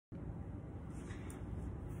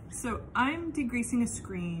So I'm degreasing a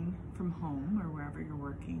screen from home or wherever you're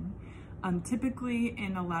working. Typically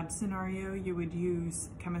in a lab scenario, you would use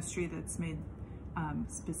chemistry that's made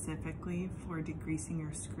specifically for degreasing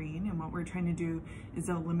your screen. And what we're trying to do is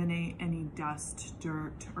eliminate any dust,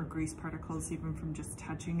 dirt, or grease particles even from just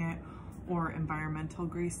touching it, or environmental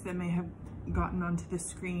grease that may have gotten onto the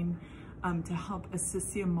screen, to help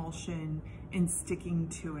assist the emulsion in sticking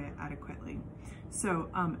to it adequately. So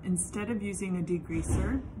instead of using a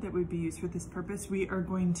degreaser that would be used for this purpose, we are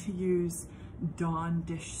going to use Dawn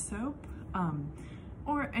dish soap,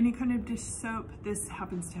 or any kind of dish soap. This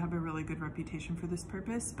happens to have a really good reputation for this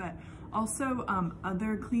purpose, but also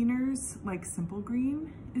other cleaners like Simple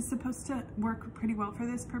Green is supposed to work pretty well for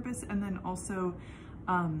this purpose. And then also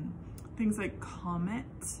things like Comet,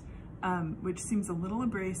 which seems a little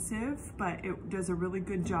abrasive, but it does a really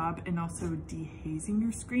good job in also dehazing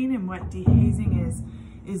your screen. And what dehazing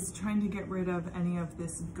is trying to get rid of any of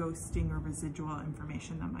this ghosting or residual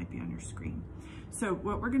information that might be on your screen. So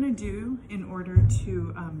what we're gonna do in order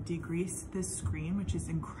to degrease this screen, which is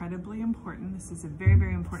incredibly important, this is a very,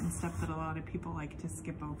 very important step that a lot of people like to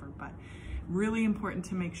skip over, but really important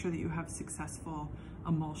to make sure that you have successful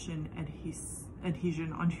emulsion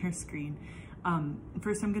adhesion on your screen.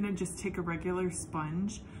 First, I'm gonna just take a regular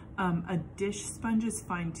sponge. A dish sponge is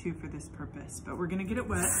fine too for this purpose, but we're gonna get it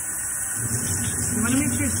wet. You wanna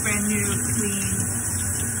make sure it's brand new, clean,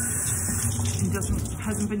 and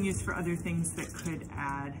hasn't been used for other things that could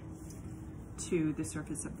add to the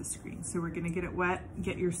surface of the screen. So we're gonna get it wet,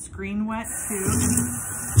 get your screen wet too.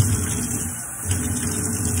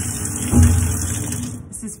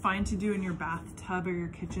 This is fine to do in your bathtub or your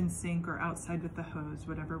kitchen sink or outside with the hose,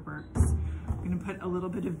 whatever works. I'm gonna put a little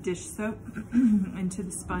bit of dish soap into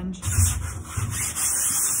the sponge.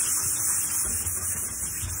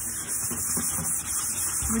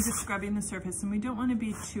 We're just scrubbing the surface, and we don't want to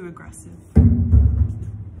be too aggressive.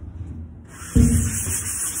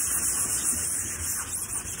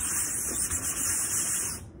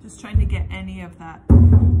 Just trying to get any of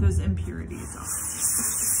those impurities off.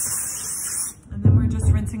 And then we're just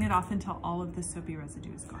rinsing it off until all of the soapy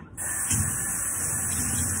residue is gone.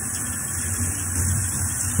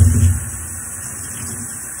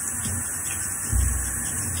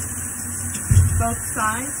 Both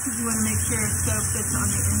sides, because you want to make sure soap that's on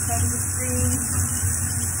the inside of the screen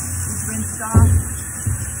is rinsed off.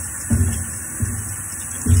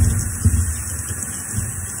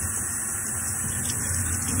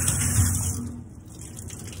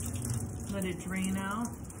 Let it drain out.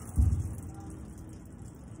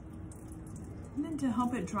 And then to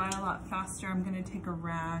help it dry a lot faster, I'm going to take a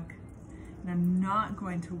rag, and I'm not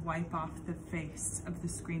going to wipe off the face of the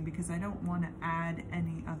screen because I don't want to add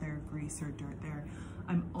any other grease or dirt there.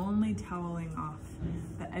 I'm only toweling off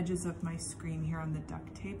the edges of my screen here on the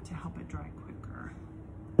duct tape to help it dry quicker.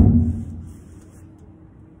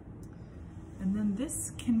 And then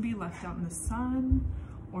this can be left out in the sun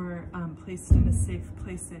or placed in a safe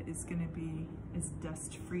place that is going to be as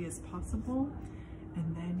dust-free as possible.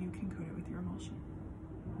 And then you can coat it with your emulsion.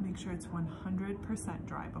 Make sure it's 100%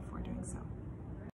 dry before doing so.